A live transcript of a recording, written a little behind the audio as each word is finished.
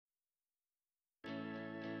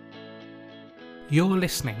You're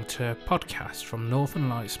listening to a podcast from Northern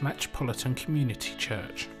Lights Metropolitan Community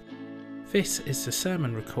Church. This is the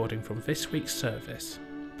sermon recording from this week's service,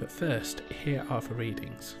 but first, here are the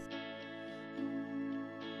readings.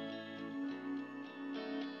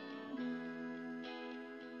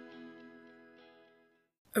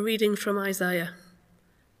 A reading from Isaiah.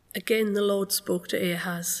 Again the Lord spoke to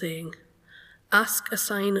Ahaz, saying, "Ask a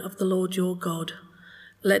sign of the Lord your God.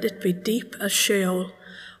 Let it be deep as Sheol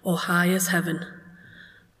or high as heaven."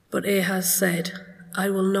 But Ahaz said, "I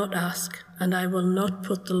will not ask, and I will not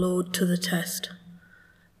put the Lord to the test."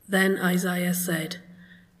 Then Isaiah said,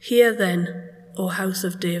 "Hear then, O house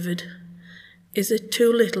of David. Is it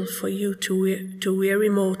too little for you to weary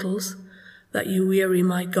mortals, that you weary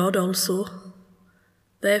my God also?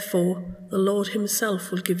 Therefore the Lord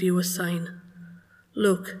himself will give you a sign.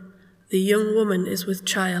 Look, the young woman is with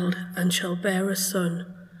child, and shall bear a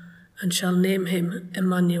son, and shall name him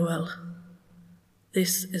Emmanuel."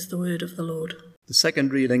 This is the word of the Lord. The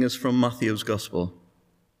second reading is from Matthew's Gospel.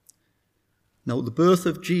 Now the birth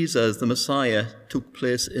of Jesus, the Messiah, took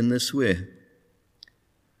place in this way.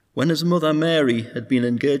 When his mother Mary had been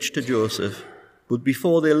engaged to Joseph, but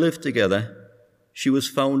before they lived together, she was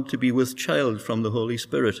found to be with child from the Holy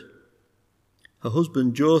Spirit. Her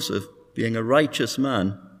husband Joseph, being a righteous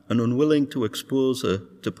man and unwilling to expose her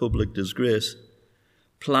to public disgrace,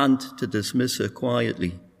 planned to dismiss her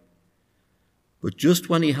quietly. But just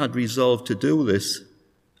when he had resolved to do this,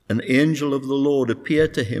 an angel of the Lord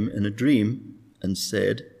appeared to him in a dream and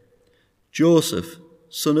said, "Joseph,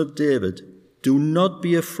 son of David, do not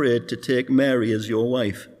be afraid to take Mary as your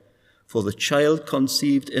wife, for the child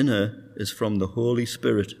conceived in her is from the Holy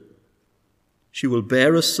Spirit. She will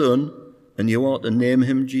bear a son, and you are to name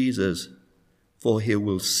him Jesus, for he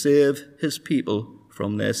will save his people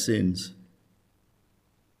from their sins."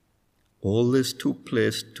 All this took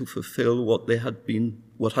place to fulfill what had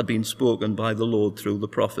been spoken by the Lord through the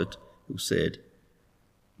prophet, who said,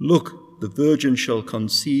 "Look, the virgin shall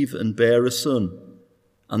conceive and bear a son,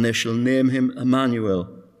 and they shall name him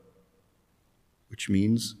Emmanuel," which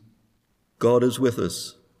means God is with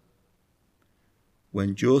us.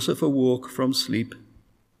 When Joseph awoke from sleep,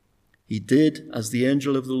 he did as the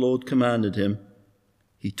angel of the Lord commanded him.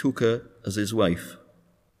 He took her as his wife.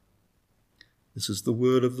 This is the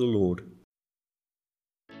word of the Lord.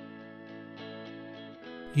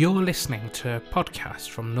 You're listening to a podcast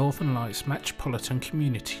from Northern Lights Metropolitan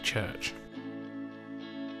Community Church.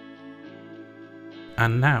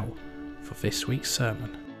 And now, for this week's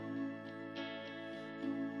sermon.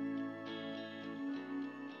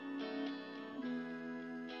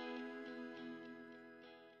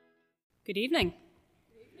 Good evening.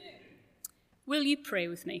 Will you pray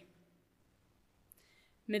with me?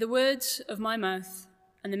 May the words of my mouth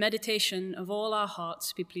and the meditation of all our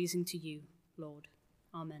hearts be pleasing to you, Lord.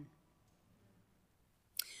 Amen.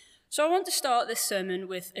 So I want to start this sermon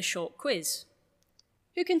with a short quiz.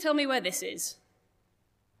 Who can tell me where this is?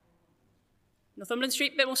 Northumberland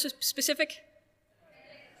Street, a bit more specific?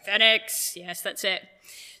 Phoenix, yes, that's it.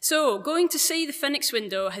 So, going to see the Phoenix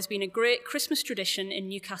window has been a great Christmas tradition in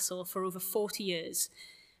Newcastle for over 40 years,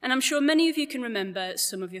 and I'm sure many of you can remember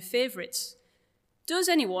some of your favourites. Does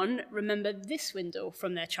anyone remember this window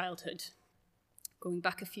from their childhood? Going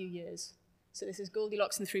back a few years. So this is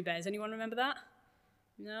Goldilocks and the Three Bears. Anyone remember that?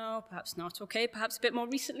 No, perhaps not. Okay, perhaps a bit more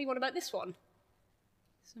recently. What about this one?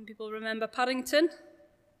 Some people remember Paddington.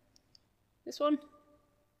 This one?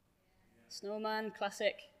 Snowman,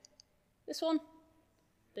 classic. This one?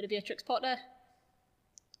 Bit of Beatrix Potter.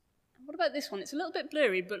 And what about this one? It's a little bit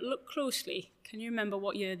blurry, but look closely. Can you remember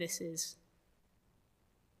what year this is?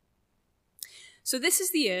 So this is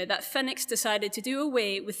the year that Phoenix decided to do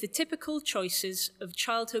away with the typical choices of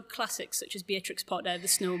childhood classics such as Beatrix Potter, The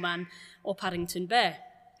Snowman, or Paddington Bear.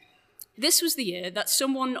 This was the year that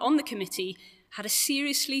someone on the committee had a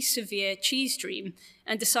seriously severe cheese dream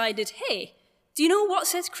and decided, hey, do you know what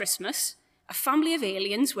says Christmas? A family of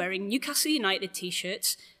aliens wearing Newcastle United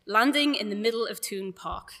t-shirts landing in the middle of Toon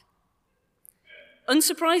Park.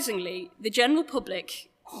 Unsurprisingly, the general public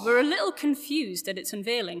were a little confused at its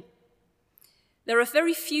unveiling. There are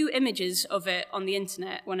very few images of it on the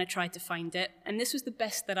internet when I tried to find it, and this was the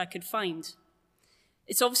best that I could find.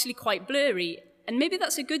 It's obviously quite blurry, and maybe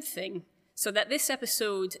that's a good thing, so that this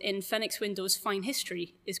episode in Phoenix Window's fine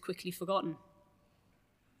history is quickly forgotten.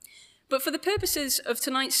 But for the purposes of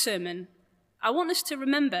tonight's sermon, I want us to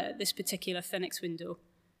remember this particular Phoenix window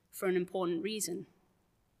for an important reason.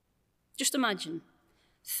 Just imagine,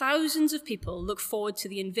 thousands of people look forward to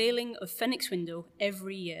the unveiling of Phoenix window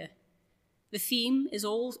every year. The theme is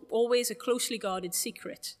always a closely guarded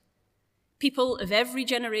secret. People of every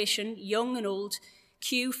generation, young and old,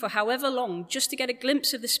 queue for however long just to get a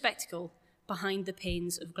glimpse of the spectacle behind the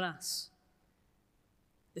panes of glass.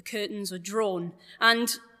 The curtains are drawn,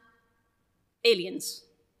 and aliens,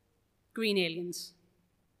 green aliens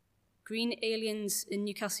in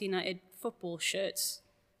Newcastle United football shirts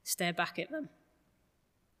stare back at them.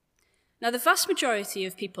 Now, the vast majority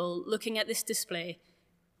of people looking at this display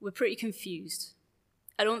were pretty confused.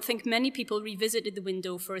 I don't think many people revisited the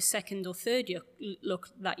window for a second or third look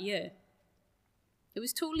that year. It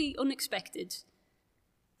was totally unexpected,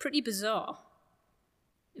 pretty bizarre.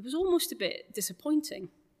 It was almost a bit disappointing.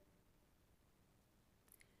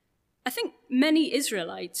 I think many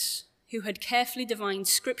Israelites who had carefully divined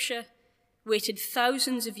scripture, waited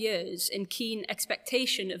thousands of years in keen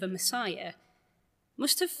expectation of a Messiah,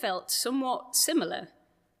 must have felt somewhat similar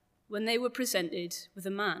when they were presented with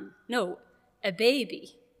a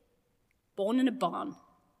baby, born in a barn.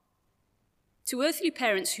 To earthly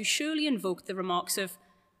parents who surely invoked the remarks of,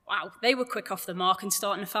 wow, they were quick off the mark and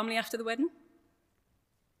starting a family after the wedding.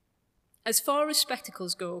 As far as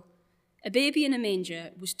spectacles go, a baby in a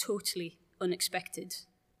manger was totally unexpected.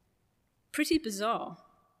 Pretty bizarre.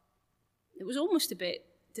 It was almost a bit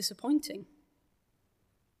disappointing.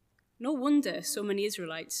 No wonder so many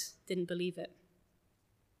Israelites didn't believe it.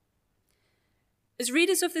 As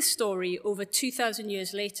readers of this story over 2,000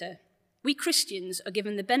 years later, we Christians are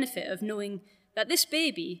given the benefit of knowing that this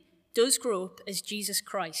baby does grow up as Jesus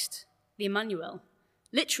Christ, the Emmanuel,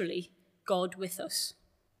 literally God with us.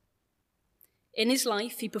 In his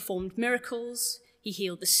life, he performed miracles, he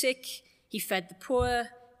healed the sick, he fed the poor,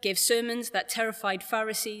 gave sermons that terrified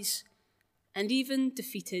Pharisees, and even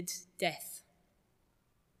defeated death.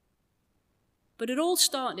 But it all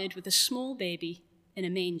started with a small baby in a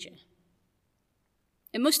manger.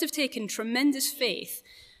 It must have taken tremendous faith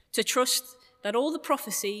to trust that all the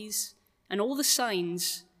prophecies and all the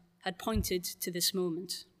signs had pointed to this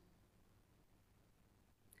moment.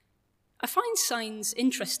 I find signs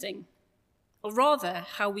interesting, or rather,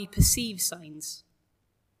 how we perceive signs.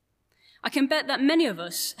 I can bet that many of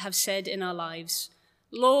us have said in our lives,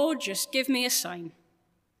 "Lord, just give me a sign."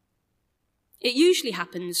 It usually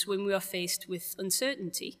happens when we are faced with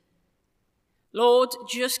uncertainty. Lord,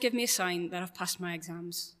 just give me a sign that I've passed my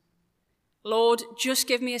exams. Lord, just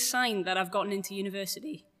give me a sign that I've gotten into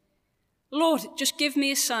university. Lord, just give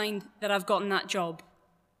me a sign that I've gotten that job.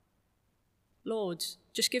 Lord,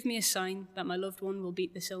 just give me a sign that my loved one will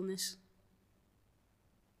beat this illness.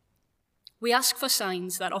 We ask for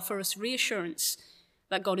signs that offer us reassurance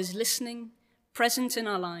that God is listening, present in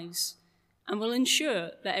our lives, and will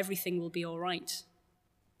ensure that everything will be all right.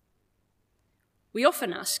 We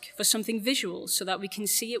often ask for something visual so that we can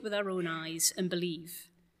see it with our own eyes and believe.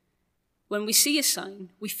 When we see a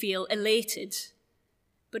sign, we feel elated.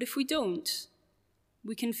 But if we don't,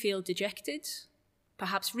 we can feel dejected,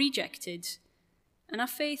 perhaps rejected, and our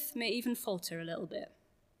faith may even falter a little bit.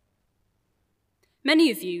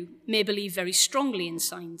 Many of you may believe very strongly in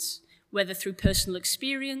signs, whether through personal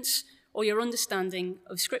experience or your understanding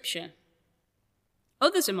of Scripture.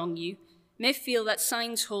 Others among you may feel that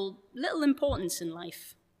signs hold little importance in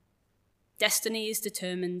life. Destiny is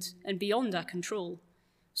determined and beyond our control,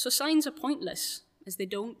 so signs are pointless as they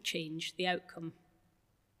don't change the outcome.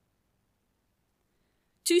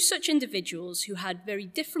 Two such individuals who had very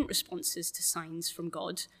different responses to signs from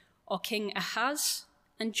God are King Ahaz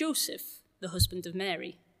and Joseph, the husband of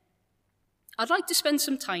Mary. I'd like to spend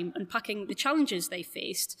some time unpacking the challenges they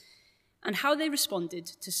faced and how they responded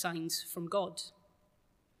to signs from God.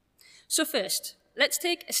 So first, let's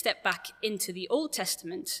take a step back into the Old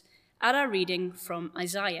Testament at our reading from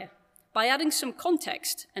Isaiah by adding some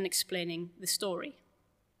context and explaining the story.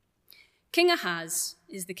 King Ahaz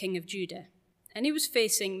is the king of Judah, and he was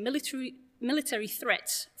facing military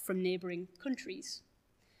threats from neighbouring countries.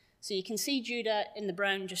 So you can see Judah in the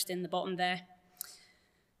brown just in the bottom there.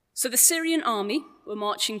 So the Syrian army were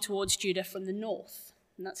marching towards Judah from the north,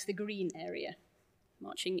 and that's the green area,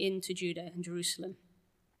 marching into Judah and Jerusalem.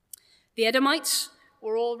 The Edomites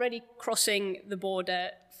were already crossing the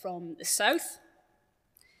border from the south,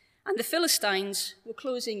 and the Philistines were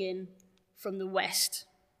closing in from the west.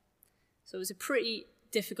 So it was a pretty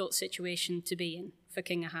difficult situation to be in for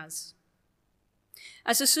King Ahaz.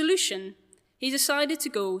 As a solution, he decided to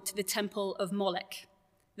go to the temple of Molech,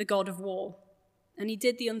 the god of war, and he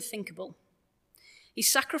did the unthinkable. He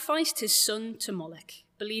sacrificed his son to Molech,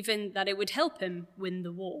 believing that it would help him win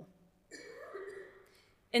the war.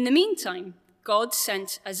 In the meantime, God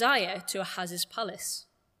sent Isaiah to Ahaz's palace.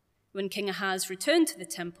 When King Ahaz returned to the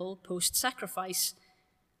temple post-sacrifice,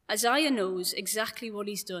 Isaiah knows exactly what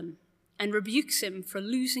he's done, and rebukes him for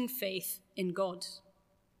losing faith in God.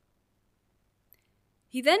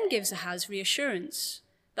 He then gives Ahaz reassurance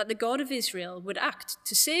that the God of Israel would act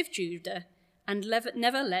to save Judah and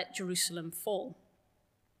never let Jerusalem fall.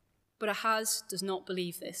 But Ahaz does not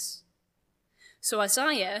believe this. So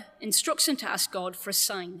Isaiah instructs him to ask God for a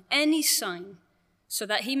sign, any sign, so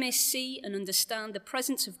that he may see and understand the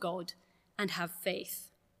presence of God and have faith.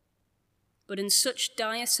 But in such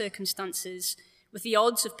dire circumstances, with the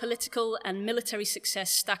odds of political and military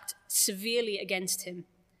success stacked severely against him,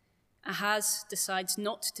 Ahaz decides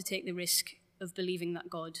not to take the risk of believing that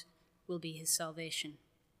God will be his salvation.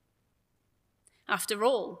 After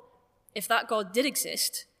all, if that God did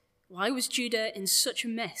exist, why was Judah in such a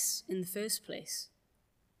mess in the first place?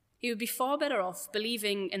 He would be far better off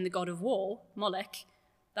believing in the god of war, Molech,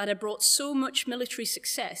 that had brought so much military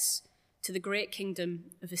success to the great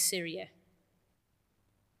kingdom of Assyria.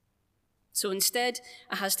 So instead,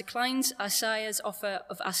 Ahaz declines Isaiah's offer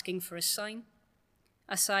of asking for a sign.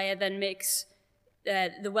 Isaiah then makes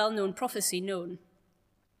the well-known prophecy known.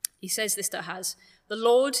 He says this to Ahaz, "The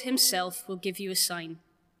Lord himself will give you a sign.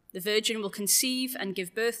 The virgin will conceive and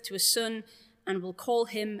give birth to a son and will call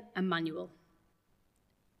him Emmanuel."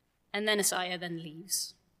 And then Isaiah then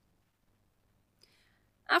leaves.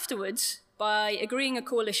 Afterwards, by agreeing a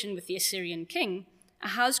coalition with the Assyrian king,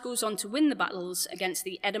 Ahaz goes on to win the battles against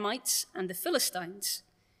the Edomites and the Philistines.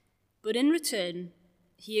 But in return,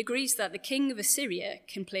 he agrees that the king of Assyria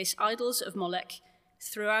can place idols of Molech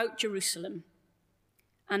throughout Jerusalem,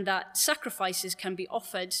 and that sacrifices can be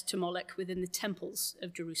offered to Molech within the temples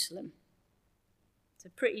of Jerusalem. It's a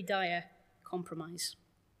pretty dire compromise.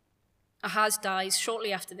 Ahaz dies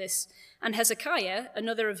shortly after this, and Hezekiah,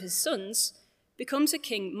 another of his sons, becomes a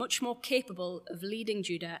king much more capable of leading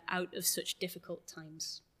Judah out of such difficult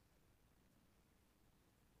times.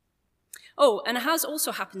 Oh, and Ahaz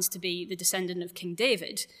also happens to be the descendant of King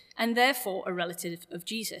David, and therefore a relative of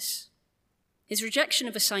Jesus. His rejection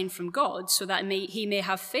of a sign from God, so that he may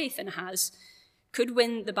have faith in Ahaz, could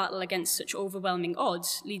win the battle against such overwhelming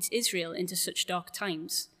odds, leads Israel into such dark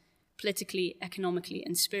times, politically, economically,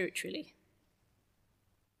 and spiritually.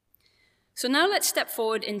 So now let's step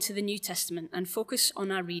forward into the New Testament and focus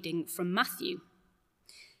on our reading from Matthew.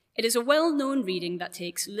 It is a well-known reading that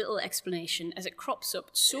takes little explanation as it crops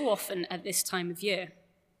up so often at this time of year.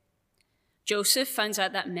 Joseph finds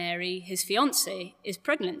out that Mary, his fiancée, is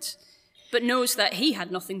pregnant, but knows that he had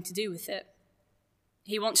nothing to do with it.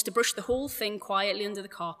 He wants to brush the whole thing quietly under the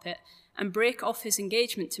carpet and break off his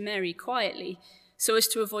engagement to Mary quietly so as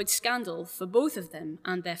to avoid scandal for both of them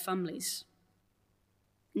and their families.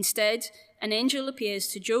 Instead, an angel appears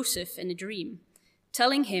to Joseph in a dream,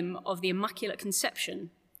 telling him of the Immaculate Conception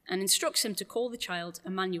and instructs him to call the child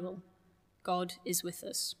Emmanuel, God is with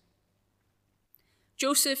us.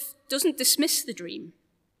 Joseph doesn't dismiss the dream.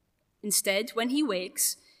 Instead, when he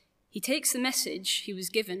wakes, he takes the message he was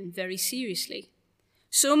given very seriously,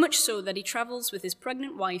 so much so that he travels with his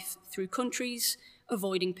pregnant wife through countries,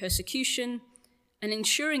 avoiding persecution and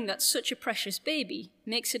ensuring that such a precious baby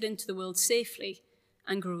makes it into the world safely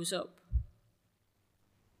and grows up.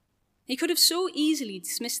 He could have so easily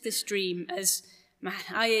dismissed this dream as, "Man,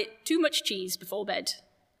 I ate too much cheese before bed,"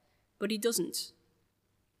 but he doesn't.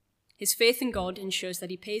 His faith in God ensures that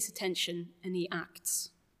he pays attention and he acts.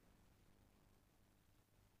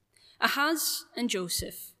 Ahaz and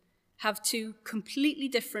Joseph have two completely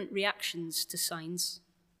different reactions to signs.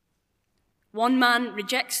 One man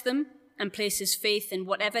rejects them and places faith in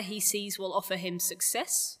whatever he sees will offer him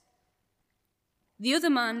success. The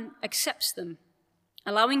other man accepts them,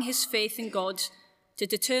 allowing his faith in God to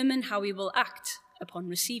determine how he will act upon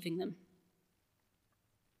receiving them.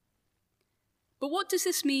 But what does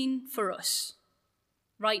this mean for us,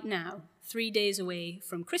 right now, 3 days away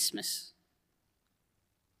from Christmas?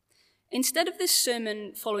 Instead of this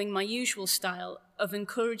sermon following my usual style of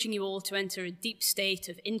encouraging you all to enter a deep state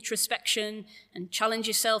of introspection and challenge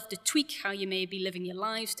yourself to tweak how you may be living your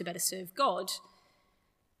lives to better serve God,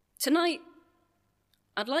 tonight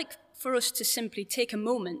I'd like for us to simply take a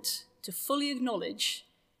moment to fully acknowledge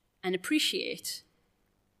and appreciate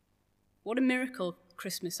what a miracle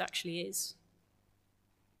Christmas actually is.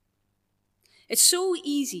 It's so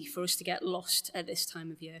easy for us to get lost at this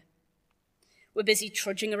time of year. We're busy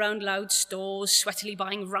trudging around loud stores, sweatily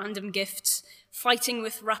buying random gifts, fighting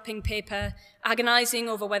with wrapping paper, agonizing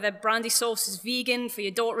over whether brandy sauce is vegan for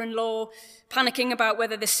your daughter-in-law, panicking about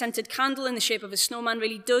whether this scented candle in the shape of a snowman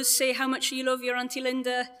really does say how much you love your Auntie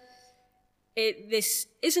Linda. This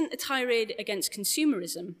isn't a tirade against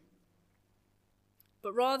consumerism,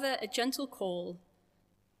 but rather a gentle call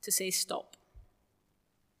to say stop.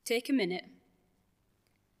 Take a minute.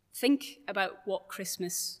 think about what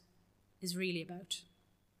Christmas is really about.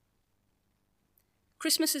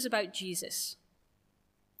 Christmas is about Jesus,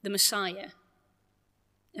 the Messiah,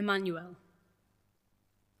 Emmanuel,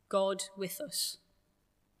 God with us.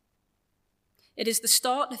 It is the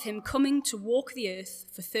start of him coming to walk the earth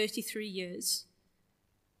for 33 years,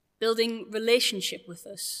 building relationship with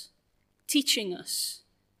us, teaching us,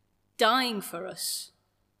 dying for us,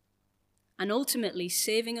 and ultimately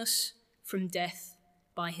saving us from death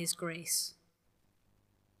by his grace.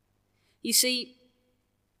 You see,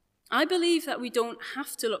 I believe that we don't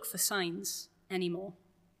have to look for signs anymore.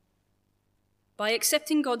 By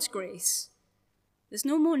accepting God's grace, there's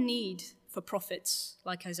no more need for prophets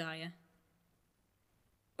like Isaiah.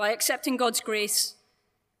 By accepting God's grace,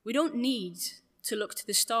 we don't need to look to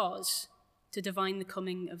the stars to divine the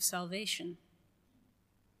coming of salvation.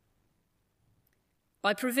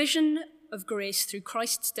 By provision of grace through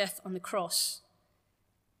Christ's death on the cross,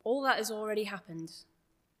 all that has already happened.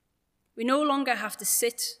 We no longer have to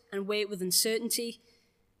sit and wait with uncertainty.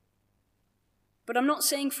 But I'm not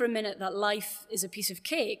saying for a minute that life is a piece of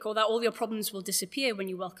cake or that all your problems will disappear when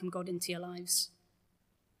you welcome God into your lives.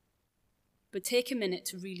 But take a minute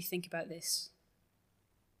to really think about this.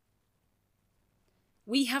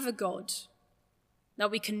 We have a God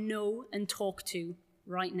that we can know and talk to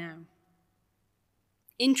right now,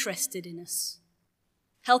 interested in us,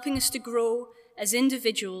 helping us to grow as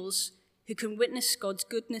individuals who can witness God's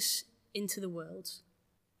goodness into the world,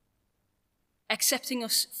 accepting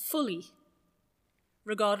us fully,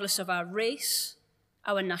 regardless of our race,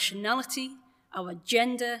 our nationality, our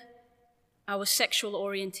gender, our sexual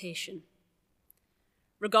orientation,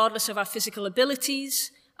 regardless of our physical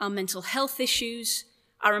abilities, our mental health issues,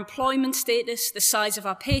 our employment status, the size of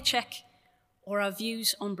our paycheck, or our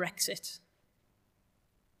views on Brexit.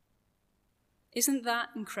 Isn't that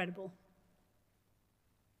incredible?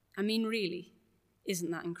 I mean, really,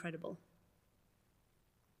 isn't that incredible?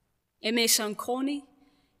 It may sound corny,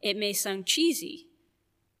 it may sound cheesy,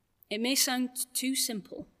 it may sound too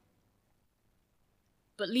simple.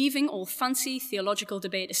 But leaving all fancy theological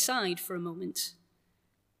debate aside for a moment,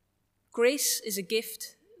 grace is a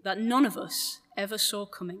gift that none of us ever saw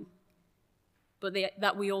coming, but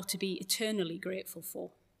that we ought to be eternally grateful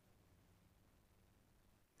for.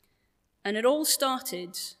 And it all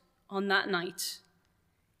started on that night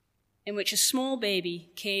in which a small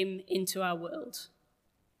baby came into our world,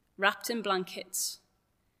 wrapped in blankets,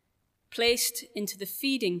 placed into the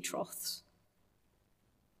feeding troughs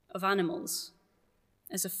of animals,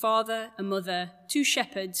 as a father, a mother, 2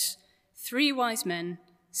 shepherds, 3 wise men,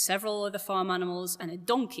 several other farm animals, and a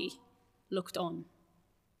donkey looked on.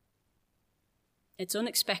 It's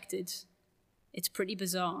unexpected. It's pretty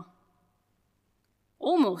bizarre.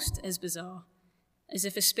 Almost as bizarre as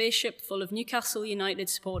if a spaceship full of Newcastle United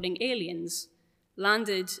supporting aliens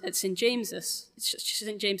landed at St.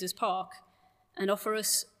 James's Park and offered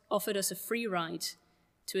us a free ride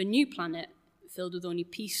to a new planet filled with only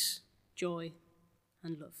peace, joy,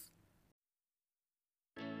 and love.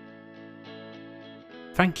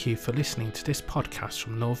 Thank you for listening to this podcast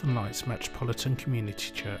from Northern Lights Metropolitan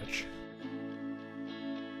Community Church.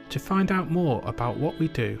 To find out more about what we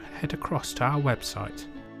do, head across to our website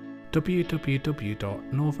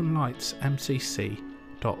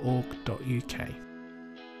www.northernlightsmcc.org.uk.